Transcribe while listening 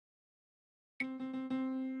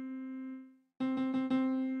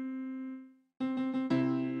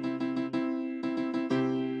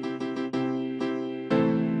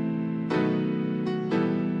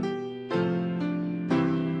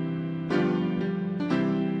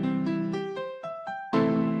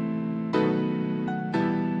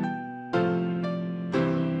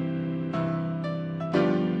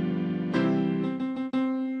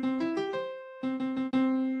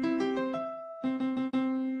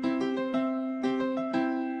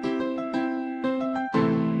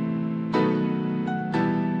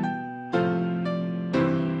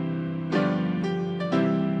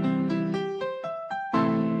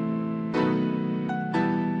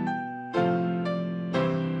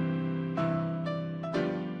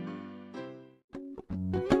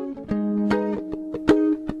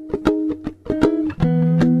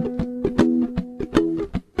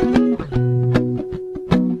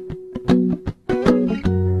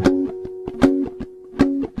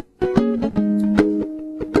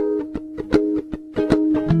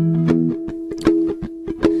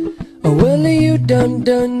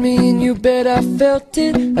done me and you bet I felt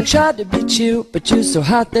it. I tried to be chill, but you're so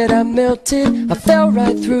hot that I melted. I fell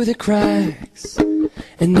right through the cracks,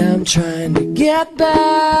 and now I'm trying to get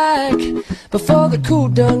back. Before the cool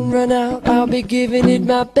done run out, I'll be giving it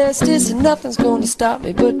my bestest, and nothing's gonna stop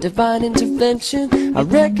me but divine intervention. I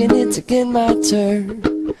reckon it's again my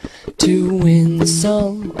turn to win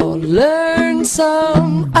some or learn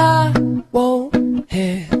some. I won't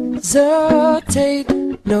hesitate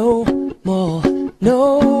no more,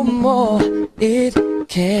 no more. It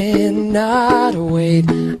cannot wait.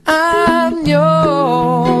 I'm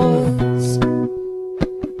yours.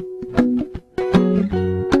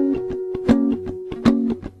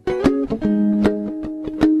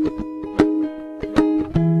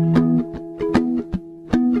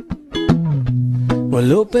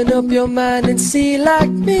 Well, open up your mind and see like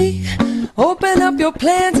me. Open up your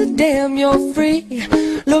plans and damn, you're free.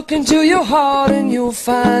 Look into your heart and you'll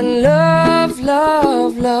find love,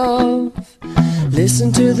 love, love.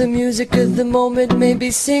 Listen to the music of the moment,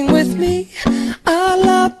 maybe sing with me. A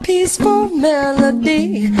la peaceful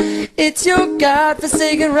melody. It's your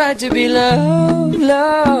God-forsaken right to be loved,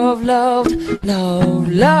 loved, loved, loved,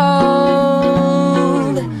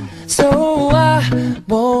 loved. So I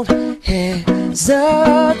won't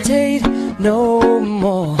hesitate no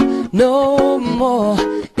more, no more.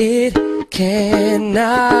 It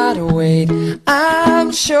cannot wait.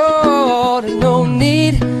 I'm sure there's no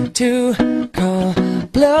need to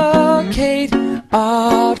complicate.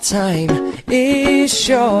 Our time is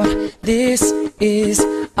short. This is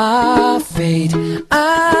our fate.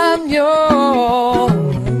 I'm yours.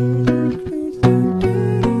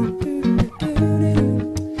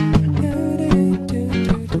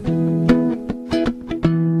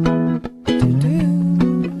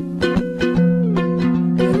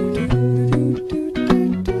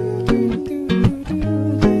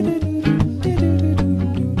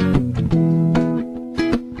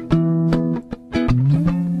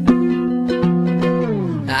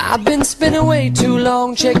 I've been spinning way too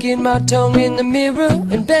long, checking my tongue in the mirror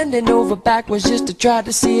and bending over backwards just to try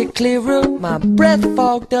to see it clearer. My breath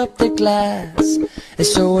fogged up the glass, and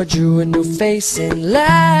so I drew a new face and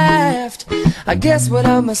laughed. I guess what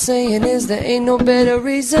I'm saying is there ain't no better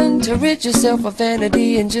reason to rid yourself of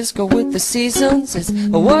vanity and just go with the seasons. It's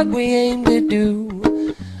what we aim to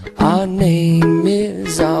do. Our name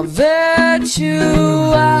is our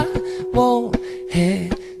virtue. I won't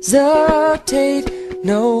hesitate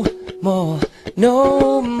no more,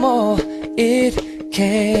 no more. It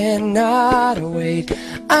cannot wait.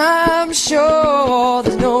 I'm sure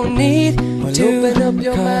there's no need to open up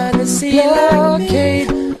your mind and see like me.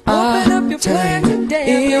 Open up your plans and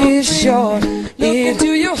damn, is short. It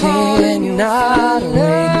cannot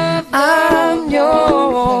wait. I'm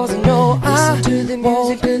yours. No, I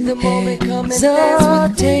won't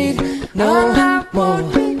hesitate no more,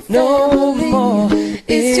 no more.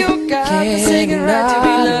 It's your God-forsaken right to be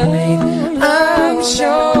loved. I'm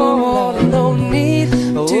sure there's no need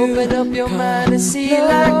to open up your mind and see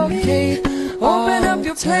like me. Open up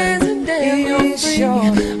your plans and damn, you're free.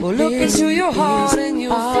 Well, look into your heart and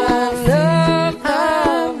you'll find love.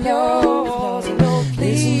 I'm yours.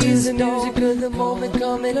 Listen to the music of the moment,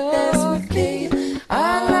 come and dance with me.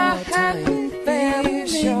 I'm happy, very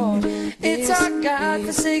short. It's our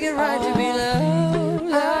God-forsaken right to be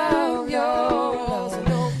loved. I'm yours.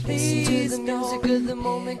 Listen to the music of the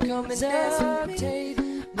moment, come and dance with me.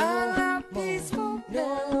 I'm peaceful.